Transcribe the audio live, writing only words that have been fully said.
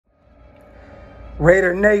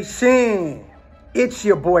Raider Nation, it's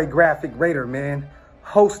your boy Graphk Raider, man.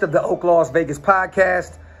 Host of the Oaklosvegas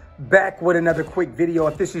podcast, back with another quick video.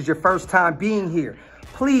 If this is your first time being here,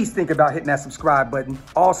 please think about hitting that subscribe button.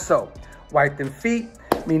 Also, wipe them feet,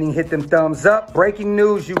 meaning hit them thumbs up. Breaking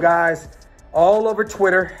news, you guys, all over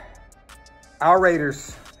Twitter. Our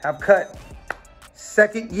Raiders have cut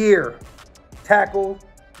second year tackle,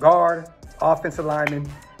 guard, offensive lineman,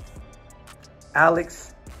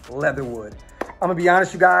 Alex Leatherwood. I'm gonna be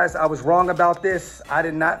honest, you guys, I was wrong about this. I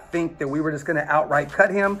did not think that we were just gonna outright cut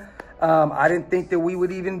him. I didn't think that we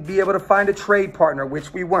would even be able to find a trade partner,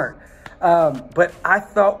 which we weren't. But I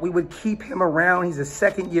thought we would keep him around. He's a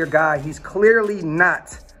second-year guy. He's clearly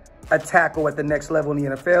not a tackle at the next level in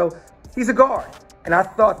the NFL. He's a guard. And I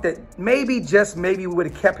thought that maybe, just maybe, we would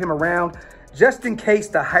have kept him around just in case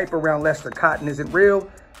the hype around Lester Cotton isn't real.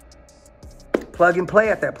 Plug and play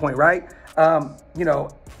at that point, right? You know,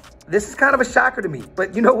 this is kind of a shocker to me,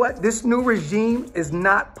 but you know what? This new regime is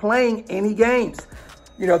not playing any games.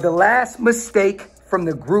 You know, the last mistake from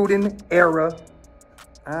the Gruden era,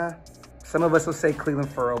 some of us will say Cleveland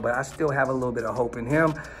Furrow, but I still have a little bit of hope in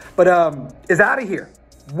him, but is out of here.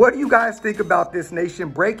 What do you guys think about this, nation?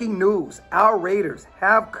 Breaking news, our Raiders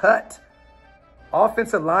have cut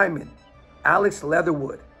offensive lineman Alex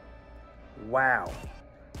Leatherwood. Wow.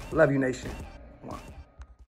 Love you, nation.